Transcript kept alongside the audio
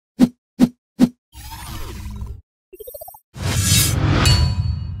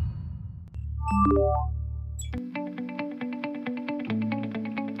How's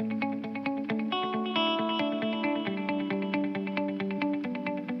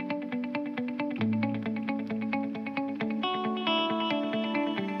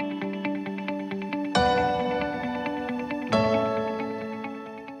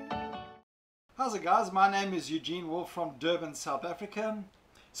it, guys? My name is Eugene Wolff from Durban, South Africa.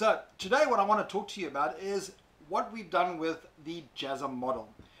 So today what I want to talk to you about is what we've done with the Jazza model.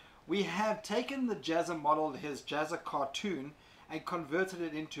 We have taken the Jazza model, his Jazza cartoon, and converted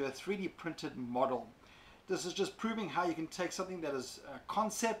it into a 3D printed model. This is just proving how you can take something that is a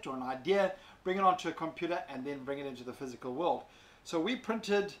concept or an idea, bring it onto a computer, and then bring it into the physical world. So we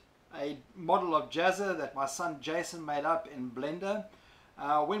printed a model of Jazza that my son Jason made up in Blender.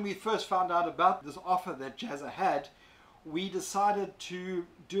 When we first found out about this offer that Jazza had, we decided to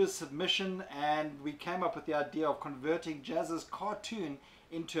do a submission, and we came up with the idea of converting Jazza's cartoon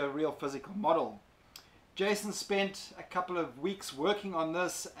into a real physical model. Jason spent a couple of weeks working on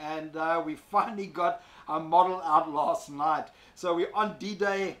this, and we finally got our model out last night. So we're on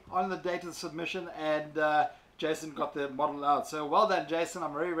D-Day, on the date of the submission, and Jason got the model out. So well done, Jason.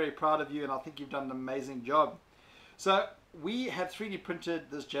 I'm very, very proud of you, and I think you've done an amazing job. So we have 3D printed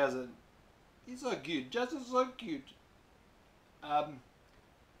this Jazza. He's so cute. Jazza's so cute. I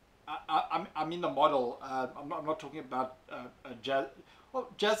mean the model. I'm not talking about Jazza. Well,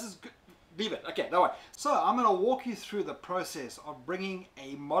 Jazza's good. Leave it. Okay, no way. So I'm going to walk you through the process of bringing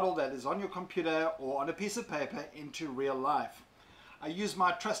a model that is on your computer or on a piece of paper into real life. I use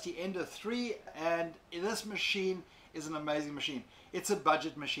my trusty Ender 3, and this machine is an amazing machine. It's a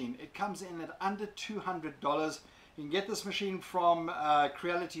budget machine. It comes in at under $200. You can get this machine from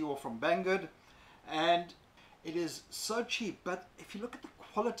Creality or from Banggood, and it is so cheap. But if you look at the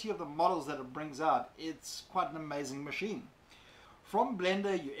quality of the models that it brings out, it's quite an amazing machine. From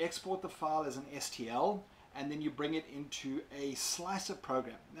Blender, you export the file as an STL, and then you bring it into a slicer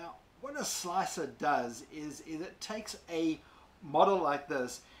program. Now, what a slicer does is it takes a model like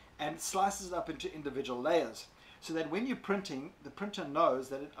this and slices it up into individual layers, so that when you're printing, the printer knows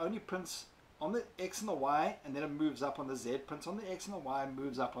that it only prints on the X and the Y, and then it moves up on the Z, prints on the X and the Y, and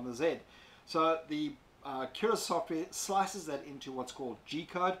moves up on the Z. So the Cura software slices that into what's called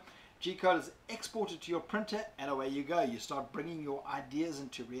G-code. G-code is exported to your printer, and away you go. You start bringing your ideas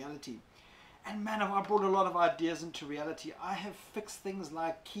into reality. And man, have I brought a lot of ideas into reality. I have fixed things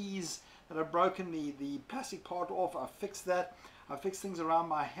like keys that have broken the plastic part off. I've fixed that. I've fixed things around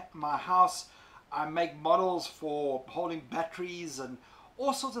my house. I make models for holding batteries and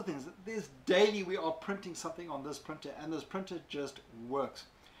all sorts of things. There's daily we are printing something on this printer, and this printer just works.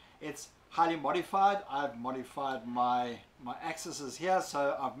 It's highly modified. I've modified my axes here,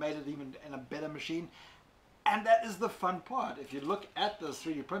 so I've made it even in a better machine. And that is the fun part. If you look at this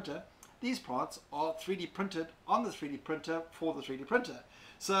 3D printer, these parts are 3D printed on the 3D printer for the 3D printer.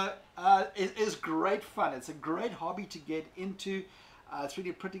 So it is great fun. It's a great hobby to get into.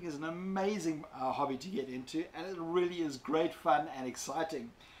 3D printing is an amazing hobby to get into, and it really is great fun and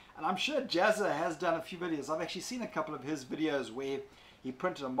exciting. And I'm sure Jazza has done a few videos. I've actually seen a couple of his videos where he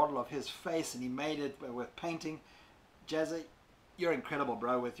printed a model of his face and he made it with painting. Jazza, you're incredible,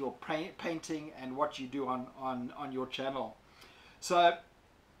 bro, with your painting and what you do on your channel. So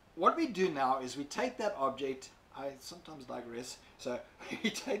what we do now is we take that object. I sometimes digress. So we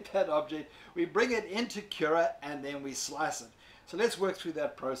take that object, we bring it into Cura, and then we slice it. So let's work through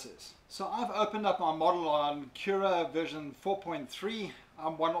that process. So I've opened up my model on Cura version 4.3.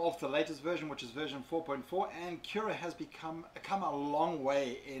 I'm one of the latest version, which is version 4.4, and Cura has come a long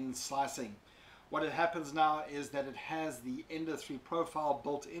way in slicing. What it happens now is that it has the Ender 3 profile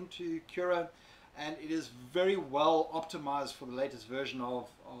built into Cura, and it is very well optimized for the latest version of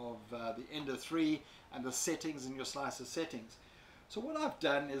the Ender 3 and the settings in your slicer settings. So what I've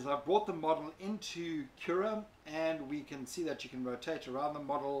done is I've brought the model into Cura, and we can see that you can rotate around the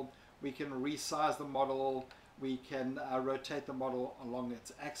model, we can resize the model, we can rotate the model along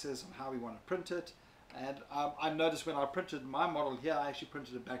its axis and how we want to print it. And I noticed when I printed my model here, I actually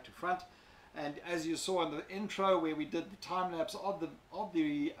printed it back to front. And as you saw in the intro where we did the time lapse of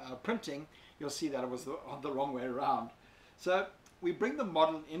the printing, you'll see that it was the wrong way around. So we bring the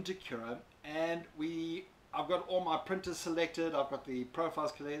model into Cura, and I've got all my printers selected, I've got the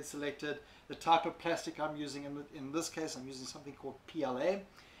profiles selected, the type of plastic I'm using. In this case, I'm using something called PLA.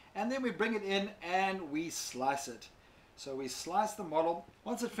 And then we bring it in and we slice it. So we slice the model.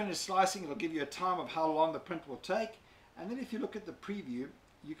 Once it finishes slicing, it'll give you a time of how long the print will take. And then if you look at the preview,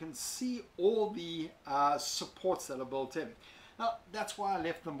 you can see all the supports that are built in. Now, that's why I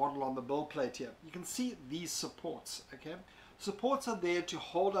left the model on the build plate here. You can see these supports, okay? Supports are there to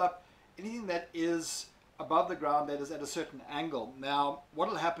hold up anything that is above the ground that is at a certain angle. Now, what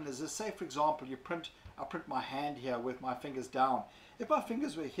will happen is this, say for example, I print my hand here with my fingers down. If my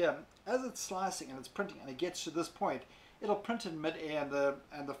fingers were here, as it's slicing and it's printing and it gets to this point, it'll print in mid-air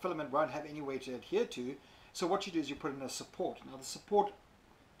and the filament won't have anywhere to adhere to. So what you do is you put in a support. Now the support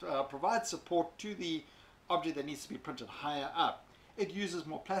provides support to the object that needs to be printed higher up. It uses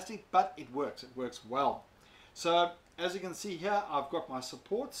more plastic, but it works well. So as you can see here, I've got my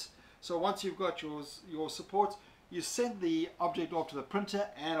supports. So once you've got your supports, you send the object off to the printer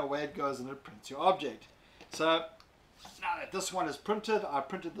and away it goes and it prints your object. So now that this one is printed, I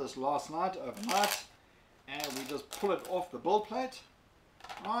printed this last night overnight, and we just pull it off the build plate,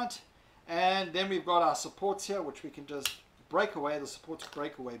 right? And then we've got our supports here, which we can just break away. The supports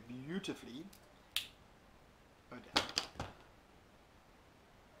break away beautifully.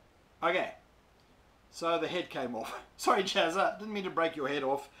 Okay, so the head came off. Sorry, Jazza, didn't mean to break your head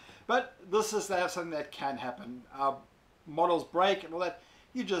off. But this is something that can happen. Models break and all that.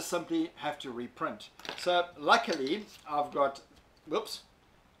 You just simply have to reprint. So luckily, I've got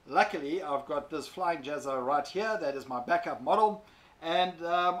this flying Jazza right here. That is my backup model. And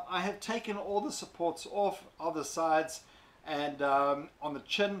I have taken all the supports off of the sides and on the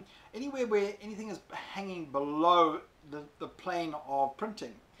chin. Anywhere where anything is hanging below the plane of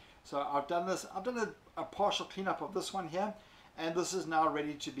printing. So I've done this. I've done a partial cleanup of this one here. And this is now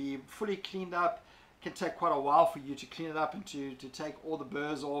ready to be fully cleaned up. It can take quite a while for you to clean it up and to take all the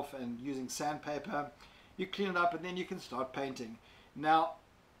burrs off, and using sandpaper. You clean it up and then you can start painting. Now,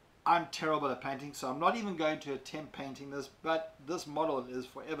 I'm terrible at painting, so I'm not even going to attempt painting this, but this model is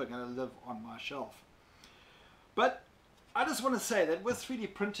forever going to live on my shelf. But I just want to say that with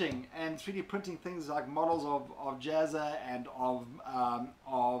 3D printing and 3D printing things like models of Jazza and of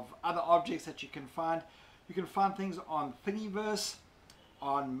other objects that you can find things on Thingiverse,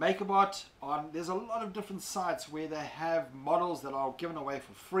 on MakerBot, there's a lot of different sites where they have models that are given away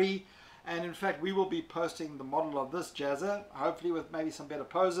for free. And in fact, we will be posting the model of this Jazza, hopefully with maybe some better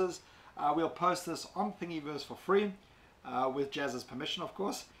poses. We'll post this on Thingiverse for free, with Jazza's permission, of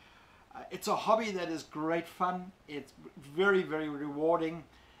course. It's a hobby that is great fun. It's very, very rewarding.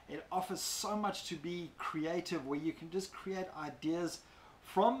 It offers so much to be creative, where you can just create ideas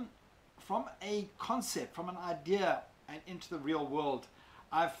from a concept, from an idea, and into the real world.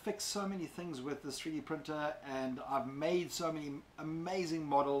 I've fixed so many things with this 3D printer, and I've made so many amazing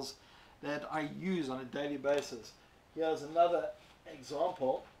models that I use on a daily basis. Here's another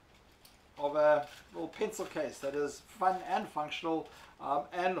example of a little pencil case that is fun and functional,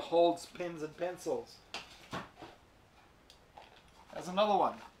 and holds pens and pencils. There's another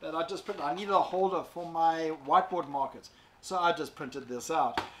one that I just printed. I needed a holder for my whiteboard markers, so I just printed this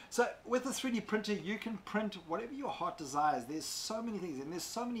out. So with the 3D printer, you can print whatever your heart desires. There's so many things, and there's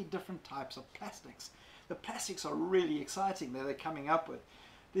so many different types of plastics. The plastics are really exciting that they're coming up with.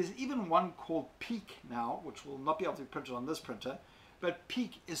 There's even one called Peak now, which will not be able to be printed on this printer, but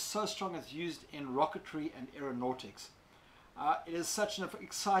Peak is so strong it's used in rocketry and aeronautics. It is such an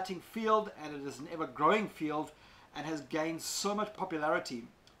exciting field, and it is an ever-growing field, and has gained so much popularity.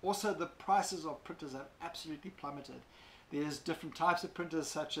 Also, the prices of printers have absolutely plummeted. There's different types of printers,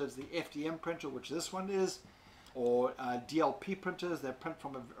 such as the FDM printer, which this one is, or DLP printers that print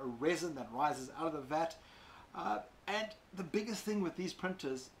from a resin that rises out of the vat. And the biggest thing with these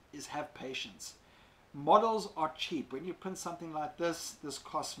printers is have patience. Models are cheap. When you print something like this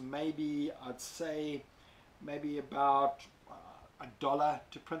costs maybe, I'd say, maybe about $1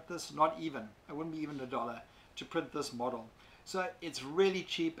 to print this. Not even. It wouldn't be even $1 to print this model. So it's really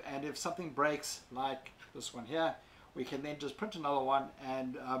cheap, and if something breaks, like this one here, we can then just print another one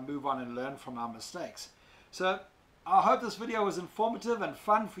and move on and learn from our mistakes. So I hope this video was informative and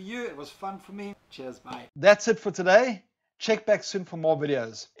fun for you. It was fun for me. Cheers, bye. That's it for today. Check back soon for more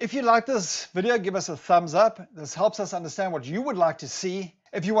videos. If you like this video, give us a thumbs up. This helps us understand what you would like to see.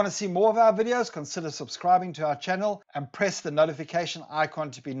 If you want to see more of our videos, consider subscribing to our channel and press the notification icon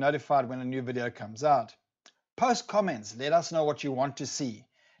to be notified when a new video comes out. Post comments. Let us know what you want to see.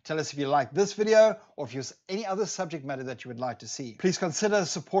 Tell us if you like this video, or if there's any other subject matter that you would like to see. Please consider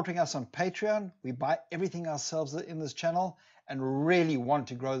supporting us on Patreon. We buy everything ourselves in this channel and really want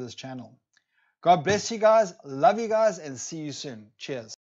to grow this channel. God bless you guys, love you guys, and see you soon. Cheers.